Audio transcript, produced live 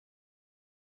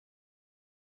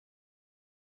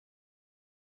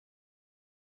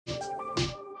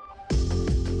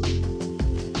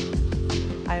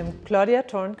I'm Claudia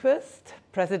Tornquist,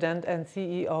 President and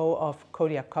CEO of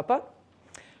Kodiak Copper.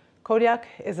 Kodiak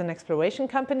is an exploration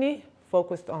company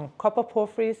focused on copper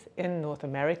porphyries in North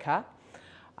America.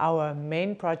 Our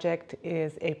main project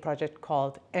is a project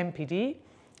called MPD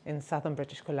in southern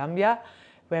British Columbia,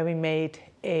 where we made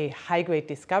a high-grade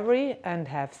discovery and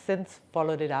have since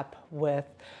followed it up with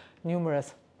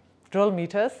numerous drill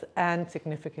meters and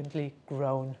significantly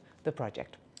grown the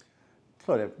project.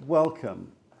 Claudia,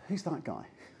 welcome. Who's that guy?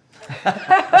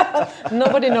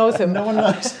 Nobody knows him. No one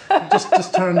knows.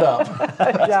 just turned up.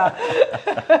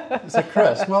 Yeah. So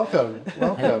Chris, welcome.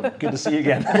 Welcome. Good to see you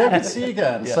again. Yeah, good to see you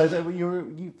again. Yeah. So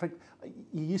you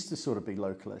used to sort of be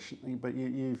localish, but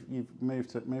you've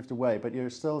moved away, but you're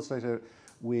still associated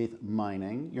with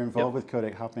mining. You're involved with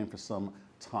Kodiak, have been for some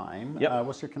time. Yep.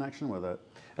 What's your connection with it?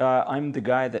 I'm the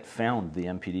guy that found the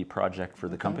MPD project for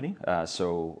the company.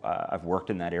 I've worked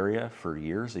in that area for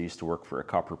years. I used to work for a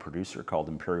copper producer called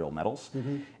Imperial Metals,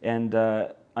 and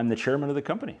I'm the chairman of the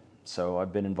company. So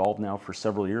I've been involved now for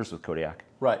several years with Kodiak.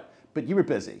 Right, but you were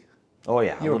busy. Oh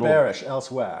yeah, You were bearish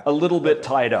elsewhere. A little bit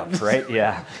tied up, right?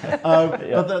 Yeah.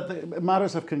 But the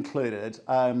matters have concluded.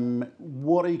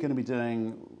 What are you going to be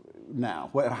doing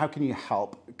now? How can you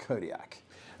help Kodiak?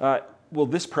 Well,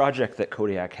 this project that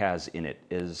Kodiak has in it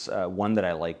is one that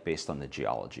I like based on the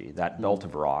geology. That belt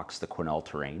of rocks, the Quesnel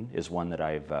terrain, is one that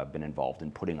I've been involved in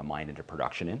putting a mine into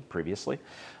production in previously.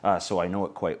 So I know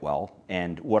it quite well.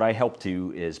 And what I help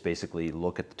do is basically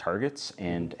look at the targets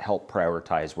and help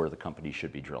prioritize where the company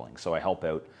should be drilling. So I help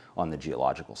out on the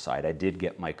geological side. I did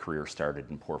get my career started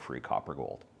in porphyry copper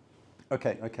gold.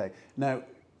 Okay. Now,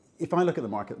 if I look at the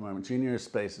market at the moment, junior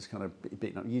space is kind of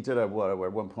beaten up. You did a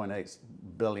 1.8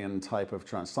 billion type of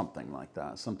something like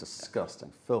that, some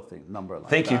disgusting, filthy number like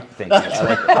Thank that. you. Thank you.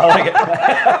 I like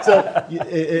it. So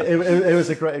it was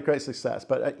a great success.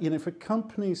 But for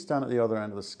companies down at the other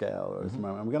end of the scale at the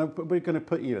moment, we're going to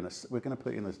put you in this. We're going to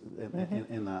put you in this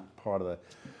in that part of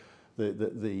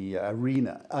the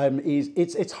arena.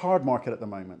 It's hard market at the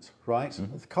moment, right?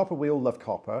 Copper, we all love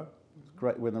copper. It's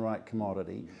great with the right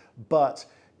commodity, but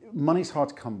money's hard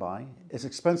to come by. It's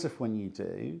expensive when you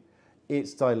do.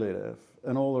 It's dilutive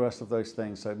and all the rest of those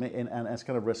things. So and it's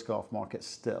kind of risk-off market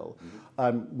still.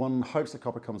 One hopes that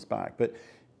copper comes back, but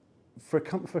for a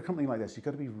company like this, you've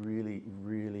got to be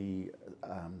really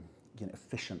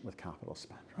efficient with capital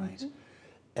spend, right?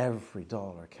 Every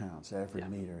dollar counts. Every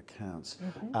meter counts.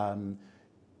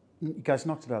 You guys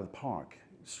knocked it out of the park.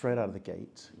 Straight out of the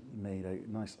gate, made a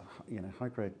nice,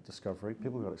 high-grade discovery.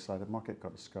 People got excited. Market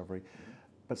got discovery.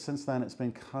 But since then, it's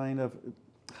been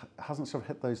hasn't sort of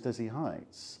hit those dizzy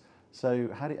heights. So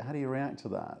how do you react to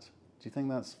that? Do you think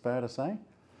that's fair to say?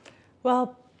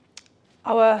 Well,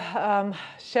 our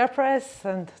share price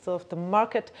and sort of the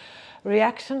market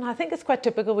reaction, I think it's quite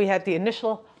typical. We had the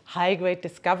initial high-grade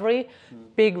discovery,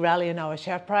 big rally in our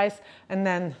share price, and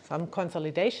then some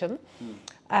consolidation.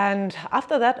 And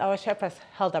after that, our share price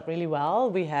held up really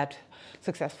well. We had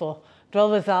successful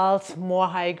drill results, more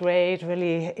high grade,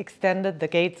 really extended the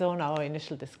gate zone, our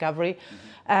initial discovery,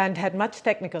 and had much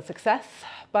technical success.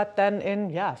 But then in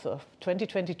sort of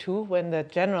 2022, when the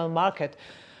general market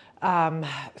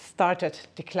started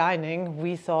declining,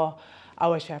 we saw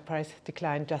our share price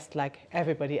decline just like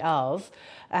everybody else.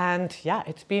 And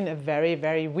it's been a very,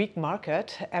 very weak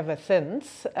market ever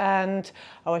since. And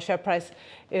our share price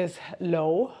is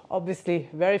low, obviously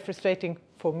very frustrating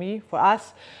for me, for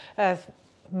us as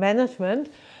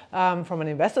management. From an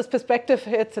investor's perspective,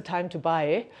 it's a time to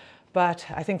buy. But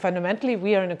I think fundamentally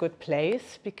we are in a good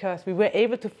place because we were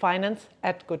able to finance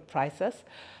at good prices,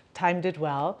 timed it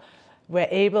well. We're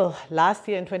able, last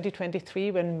year in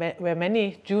 2023, where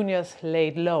many juniors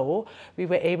laid low, we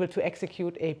were able to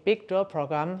execute a big drill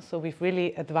program. So we've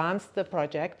really advanced the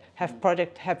project,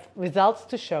 have results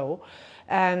to show,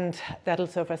 and that'll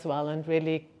serve us well and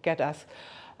really get us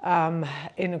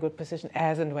in a good position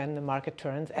as and when the market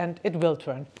turns, and it will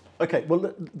turn. Okay,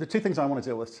 well, the two things I want to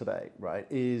deal with today, right,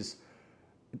 is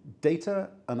data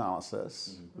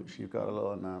analysis, which you've got a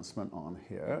little announcement on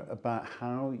here, about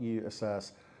how you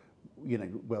assess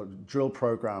drill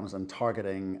programs and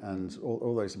targeting and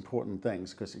all those important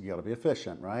things, because you got to be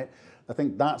efficient, right? I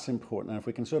think that's important. And if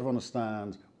we can sort of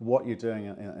understand what you're doing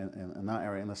in that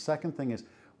area. And the second thing is,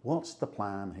 what's the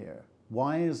plan here?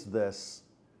 Why is this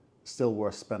still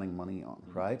worth spending money on,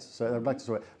 right? So I'd like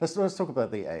to let's talk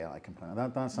about the AI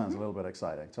component. That sounds a little bit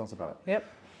exciting. Tell us about it. Yep.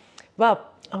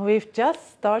 Well, we've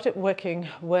just started working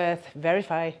with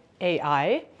VRIFY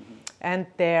AI and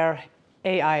their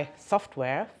AI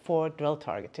software for drill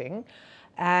targeting.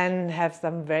 and have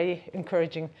some very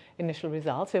encouraging initial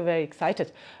results. We're very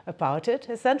excited about it.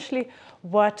 Essentially,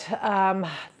 what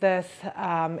this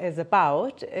is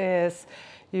about is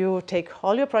you take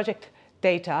all your project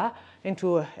data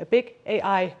into a big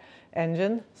AI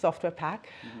engine, software pack.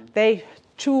 They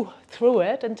chew through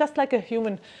it, and just like a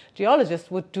human geologist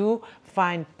would do,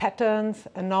 find patterns,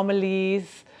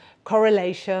 anomalies,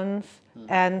 correlations,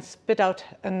 and spit out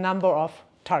a number of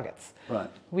targets. Right.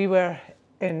 We were,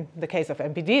 in the case of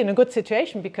MPD, in a good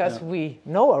situation because we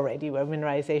know already where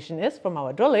mineralization is from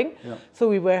our drilling. So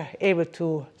we were able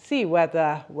to see where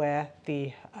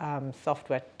the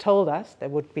software told us there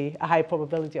would be a high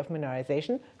probability of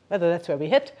mineralization, whether that's where we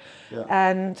hit.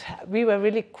 And we were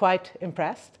really quite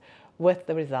impressed with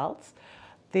the results.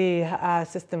 The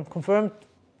system confirmed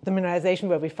the mineralization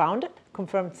where we found it,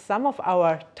 confirmed some of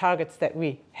our targets that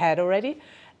we had already,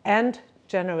 and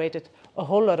generated a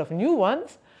whole lot of new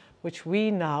ones, which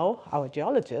we now, our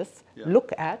geologists,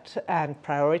 look at and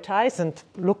prioritize and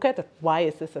look at why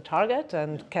is this a target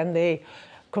and can they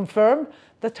confirm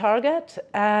the target.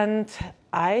 And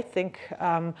I think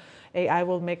AI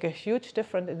will make a huge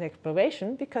difference in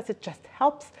exploration because it just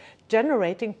helps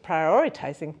generating,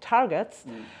 prioritizing targets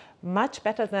much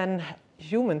better than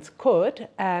humans could,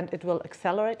 and it will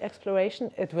accelerate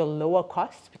exploration. It will lower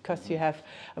costs because you have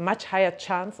a much higher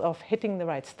chance of hitting the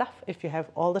right stuff if you have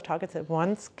all the targets at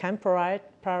once, can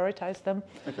prioritize them.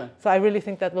 So I really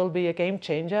think that will be a game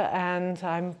changer, and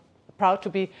I'm proud to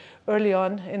be early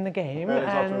on in the game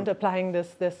and applying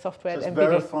this software at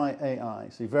MPD. VRIFY AI.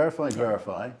 So you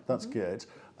verify, that's good.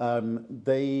 Have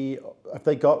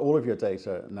they got all of your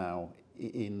data now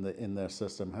in their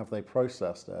system? Have they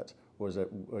processed it? Or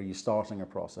are you starting a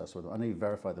process with them? I know you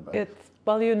verify them.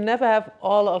 Well, you never have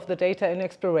all of the data in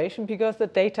exploration because the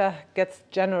data gets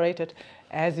generated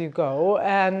as you go.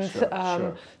 And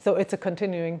so it's a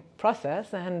continuing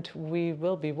process, and we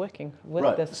will be working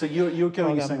with this. So you're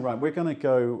saying, right, we're going to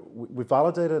go, we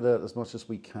validated it as much as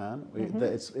we can.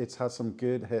 It's had some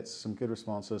good hits, some good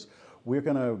responses. We're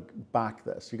going to back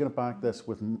this. You're going to back this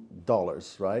with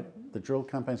dollars, right? The drill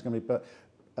campaign is going to be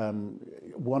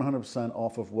 100%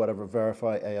 off of whatever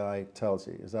VRIFY AI tells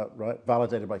you. Is that right?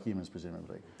 Validated by humans,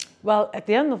 presumably. Well, at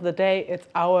the end of the day, it's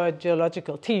our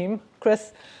geological team,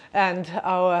 Chris, and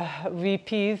our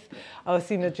VPs, our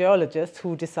senior geologists,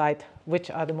 who decide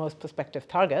which are the most prospective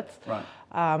targets.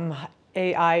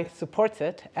 AI supports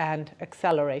it and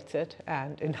accelerates it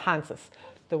and enhances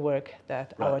the work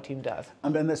that our team does.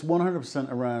 And then it's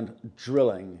 100% around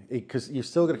drilling, because you've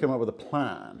still got to come up with a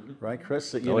plan, right,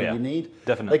 Chris? That you need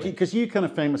definitely, because you kind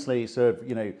of famously sort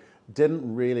of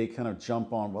didn't really kind of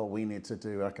jump on, well, we need to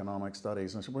do economic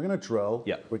studies, and so we're going to drill.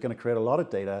 We're going to create a lot of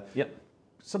data.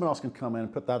 Someone else can come in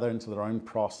and put that into their own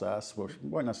process, which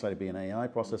won't necessarily be an AI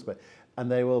process, and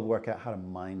they will work out how to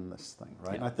mine this thing,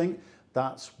 right? And I think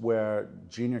that's where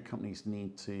junior companies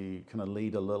need to kind of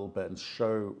lead a little bit and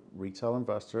show retail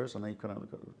investors, and they kind of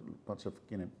got a bunch of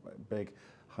big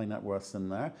high net worths in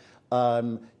there.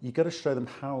 You got to show them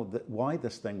why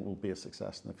this thing will be a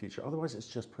success in the future. Otherwise, it's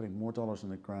just putting more dollars in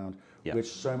the ground, which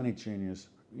so many juniors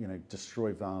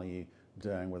destroy value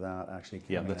doing without actually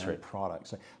getting an end product.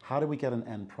 So how do we get an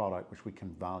end product which we can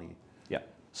value?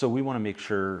 So we want to make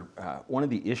sure, one of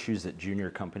the issues that junior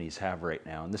companies have right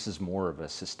now, and this is more of a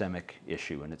systemic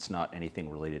issue, and it's not anything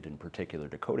related in particular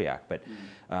to Kodiak, but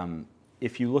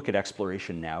if you look at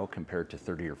exploration now compared to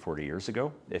 30 or 40 years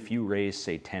ago, if you raise,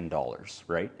 say, $10,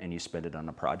 right, and you spend it on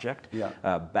a project,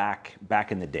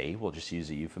 back in the day, we'll just use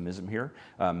a euphemism here,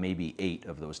 maybe 8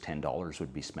 of those $10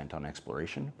 would be spent on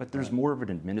exploration, but there's more of an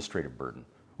administrative burden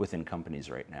within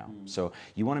companies right now. So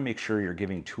you want to make sure you're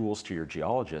giving tools to your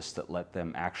geologists that let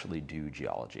them actually do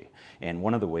geology. And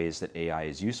one of the ways that AI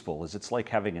is useful is it's like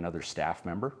having another staff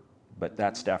member, but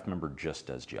that staff member just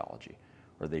does geology,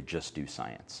 or they just do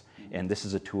science. And this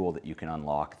is a tool that you can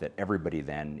unlock that everybody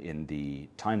then, in the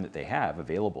time that they have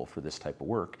available for this type of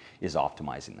work, is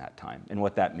optimizing that time. And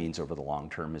what that means over the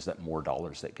long term is that more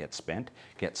dollars that get spent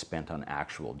on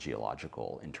actual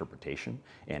geological interpretation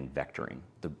and vectoring.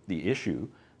 The issue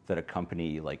that a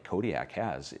company like Kodiak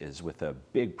has is with a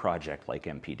big project like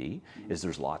MPD is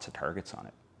there's lots of targets on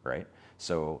it, right?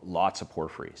 So lots of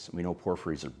porphyries. We know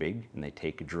porphyries are big and they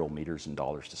take drill meters and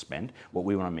dollars to spend. What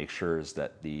we want to make sure is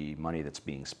that the money that's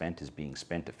being spent is being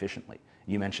spent efficiently.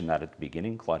 You mentioned that at the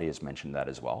beginning. Claudia has mentioned that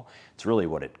as well. It's really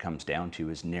what it comes down to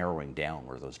is narrowing down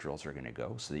where those drills are going to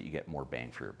go so that you get more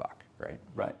bang for your buck, right?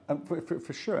 Right,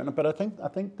 for sure. But I think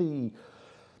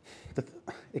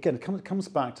again, it comes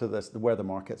back to this, where the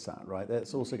market's at, right?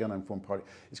 It's also going to inform part.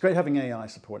 It's great having AI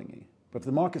supporting you, But if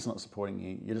the market's not supporting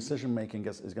you, your decision making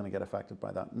is going to get affected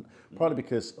by that. Partly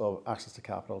because of access to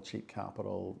capital, cheap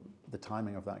capital, the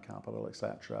timing of that capital,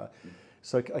 etc.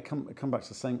 So I come back to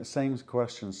the same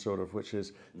question, sort of, which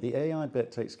is the AI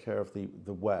bit takes care of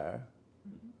the where,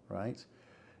 right?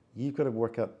 You've got to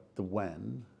work out the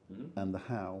when and the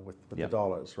how with the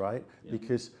dollars, right?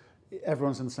 Because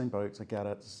everyone's in the same boat. I get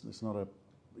it. It's not a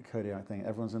Kodiak thing.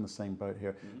 Everyone's in the same boat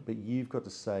here. But you've got to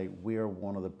say, we're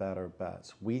one of the better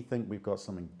bets. We think we've got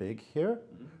something big here.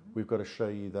 We've got to show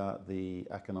you that the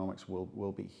economics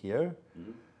will be here.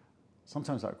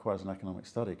 Sometimes that requires an economic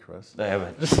study, Chris.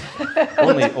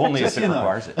 Only if it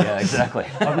requires it. Yeah, exactly.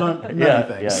 I've learned many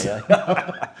things. Yeah.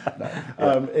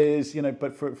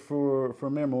 But for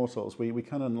mere mortals, we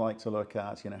kind of like to look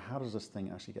at, how does this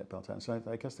thing actually get built out? And so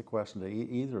I guess the question to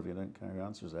either of you, I don't care who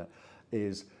answers it,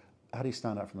 is how do you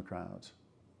stand out from the crowd?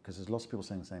 Because there's lots of people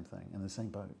saying the same thing, in the same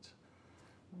boat.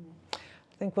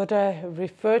 I think what I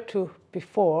referred to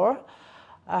before,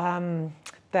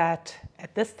 that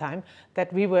at this time,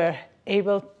 that we were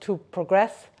able to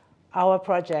progress our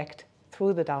project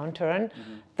through the downturn,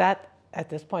 that at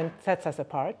this point sets us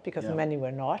apart, because many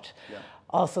were not.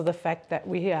 Also the fact that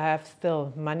we have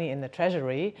still money in the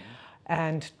treasury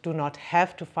and do not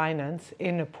have to finance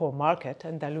in a poor market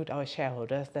and dilute our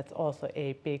shareholders, that's also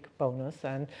a big bonus.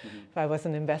 And if I was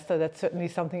an investor, that's certainly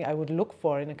something I would look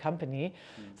for in a company.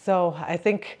 So I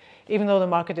think even though the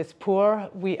market is poor,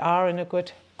 we are in a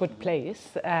good place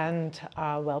and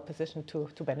are well positioned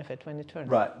to benefit when it turns.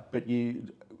 Right, but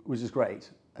which is great,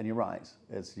 and you're right,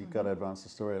 is you've got to advance the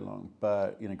story along.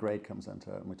 But grade comes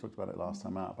into it, and we talked about it last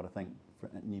time out. But I think for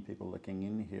new people looking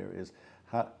in here is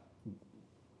how.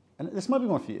 And this might be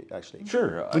more for you, actually.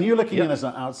 Sure. When you're looking in as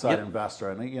an outside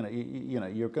investor, and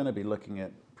you're going to be looking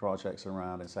at projects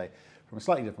around and say, from a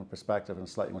slightly different perspective and a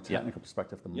slightly more technical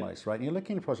perspective than most, right? And you're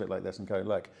looking at a project like this and go,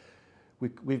 look,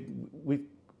 we've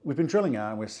been drilling out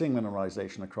and we're seeing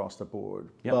mineralization across the board,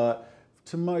 but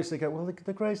to most they go, well,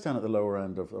 the grade's down at the lower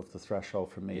end of the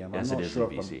threshold for me, and as I'm not it is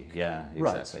sure in BC. Yeah,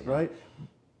 exactly. Right.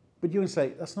 But you would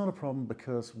say that's not a problem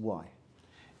because why?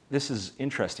 This is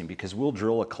interesting because we'll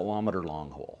drill a kilometer-long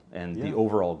hole, and the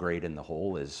overall grade in the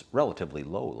hole is relatively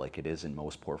low, like it is in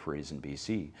most porphyries in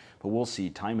BC. But we'll see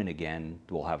time and again,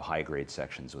 we'll have high-grade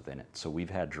sections within it. So we've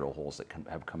had drill holes that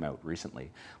have come out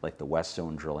recently, like the West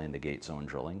Zone drilling, the Gate Zone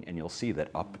drilling, and you'll see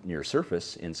that up near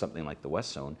surface in something like the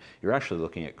West Zone, you're actually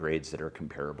looking at grades that are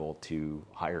comparable to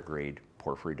higher-grade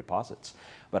porphyry deposits.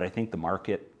 But I think the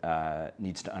market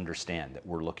needs to understand that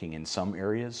we're looking in some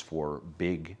areas for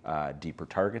big, deeper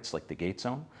targets like the Gate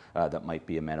Zone that might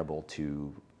be amenable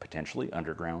to potentially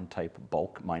underground type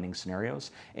bulk mining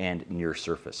scenarios and near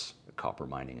surface copper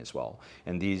mining as well.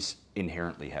 And these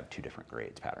inherently have two different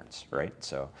grades patterns, right?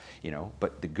 So,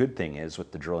 but the good thing is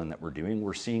with the drilling that we're doing,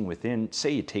 we're seeing within,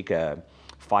 say you take a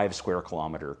 5 square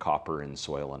kilometer copper in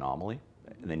soil anomaly,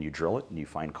 and then you drill it and you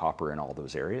find copper in all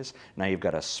those areas. Now you've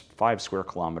got a 5 square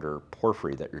kilometer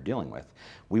porphyry that you're dealing with.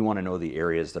 We want to know the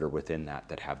areas that are within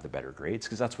that have the better grades,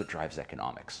 because that's what drives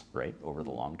economics, right? Over the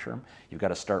long term, you've got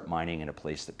to start mining in a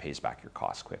place that pays back your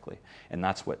costs quickly. And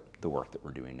that's what the work that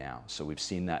we're doing now. So we've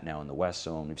seen that now in the West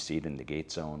Zone, we've seen it in the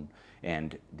Gate Zone,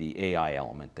 and the AI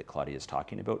element that Claudia is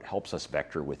talking about helps us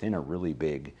vector within a really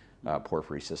big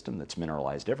porphyry system that's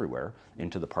mineralized everywhere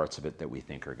into the parts of it that we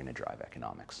think are going to drive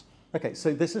economics. Okay,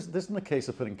 so this isn't a case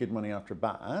of putting good money after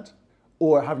bad,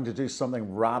 or having to do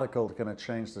something radical to kind of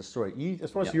change the story.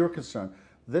 As far as you're concerned,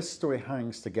 this story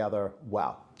hangs together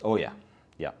well. Oh yeah,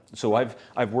 yeah. So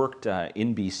I've worked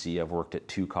in BC. I've worked at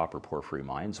 2 copper porphyry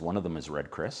mines. One of them is Red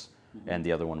Chris, and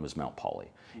the other one was Mount Poly.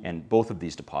 And both of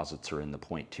these deposits are in the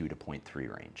 0.2 to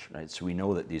 0.3 range, right? So we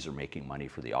know that these are making money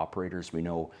for the operators. We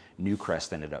know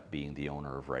Newcrest ended up being the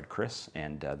owner of Red Chris,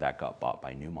 and that got bought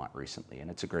by Newmont recently,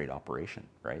 and it's a great operation,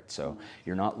 right? So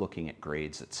you're not looking at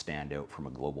grades that stand out from a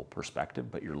global perspective,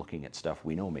 but you're looking at stuff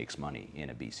we know makes money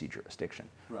in a BC jurisdiction,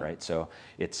 right? So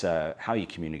it's how you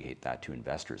communicate that to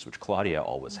investors, which Claudia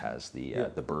always has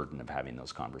the burden of having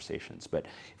those conversations. But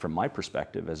from my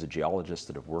perspective, as a geologist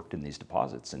that have worked in these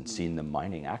deposits and seen them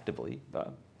mining actively,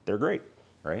 they're great,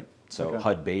 right? So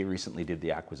Hud Bay recently did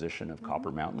the acquisition of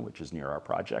Copper Mountain, which is near our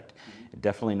project.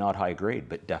 Definitely not high grade,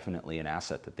 but definitely an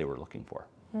asset that they were looking for.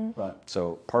 Right.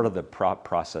 So part of the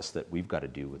process that we've got to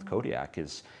do with Kodiak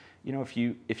is,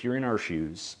 if you're in our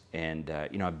shoes, and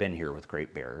I've been here with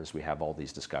Great Bear as we have all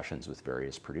these discussions with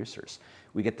various producers,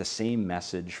 we get the same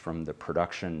message from the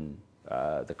production,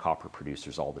 the copper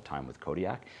producers all the time with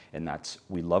Kodiak, and that's,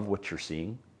 we love what you're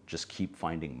seeing, just keep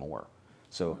finding more.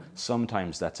 So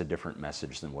sometimes that's a different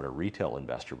message than what a retail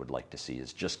investor would like to see,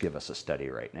 is just give us a study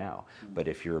right now. But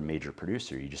if you're a major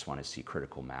producer, you just want to see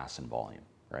critical mass and volume,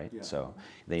 right? Yeah. So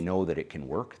they know that it can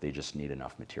work, they just need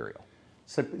enough material.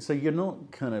 So you're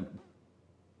not kind of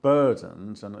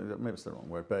burdened, and maybe it's the wrong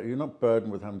word, but you're not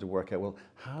burdened with having to work out, well,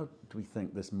 how do we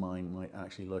think this mine might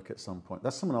actually look at some point?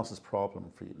 That's someone else's problem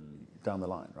for you down the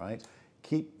line, right?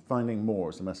 Keep finding more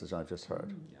is the message I've just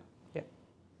heard. Yeah.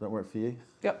 Does that work for you?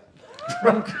 Yep.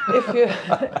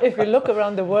 if you look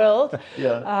around the world,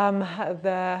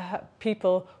 the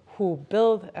people who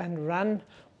build and run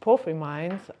porphyry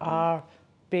mines are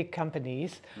big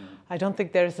companies. I don't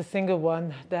think there is a single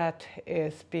one that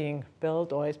is being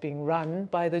built or is being run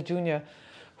by the junior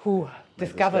who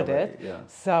discovered it. Yeah.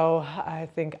 So I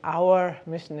think our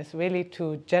mission is really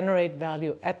to generate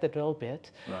value at the drill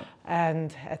bit. Right.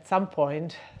 And at some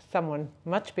point, someone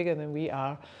much bigger than we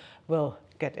are will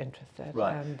get interested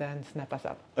and then snap us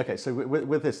up. Okay, so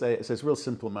with this, so it's real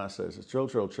simple math. So it's drill,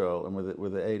 drill, drill, and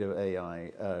with the aid of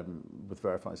AI, with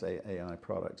VRIFY's AI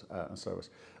product and service,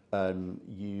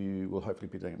 you will hopefully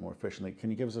be doing it more efficiently. Can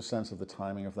you give us a sense of the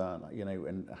timing of that,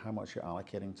 and how much you're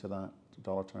allocating to that,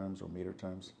 dollar terms or meter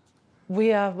terms?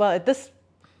 We are, well, at this,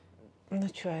 I'm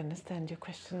not sure I understand your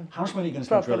question. How much money are you going to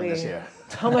spend drilling this year?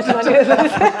 How much money is it?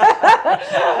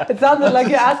 It sounded like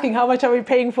you're asking how much are we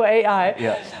paying for AI.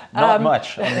 Yeah, not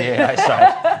much on the AI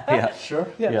side. Yeah. Sure?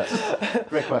 Yeah. Yes.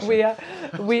 Great question.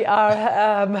 We are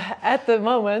at the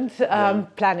moment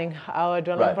planning our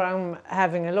drilling program,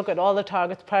 having a look at all the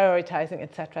targets, prioritizing,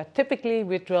 etc. Typically,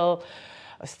 we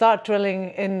start drilling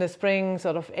in the spring,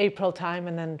 sort of April time,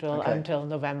 and then drill until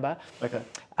November. Okay.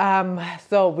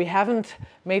 So we haven't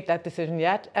made that decision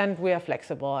yet, and we are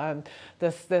flexible. And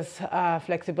this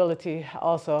flexibility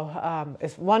also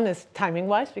is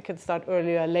timing-wise. We can start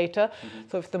earlier or later.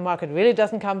 So if the market really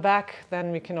doesn't come back,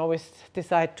 then we can always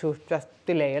decide to just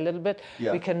delay a little bit.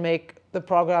 Yeah. We can make the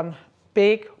program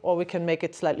big, or we can make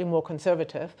it slightly more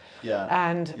conservative. Yeah.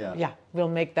 And we'll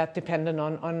make that dependent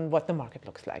on what the market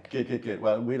looks like. Good.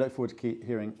 Well, we look forward to keep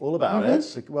hearing all about it.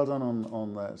 So well done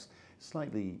on that.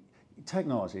 Slightly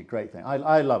technology, great thing.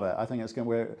 I love it. I think it's going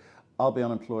to. I'll be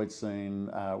unemployed soon.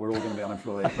 We're all going to be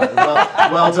unemployed.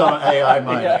 Well done on AI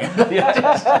mining.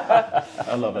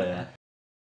 I love AI.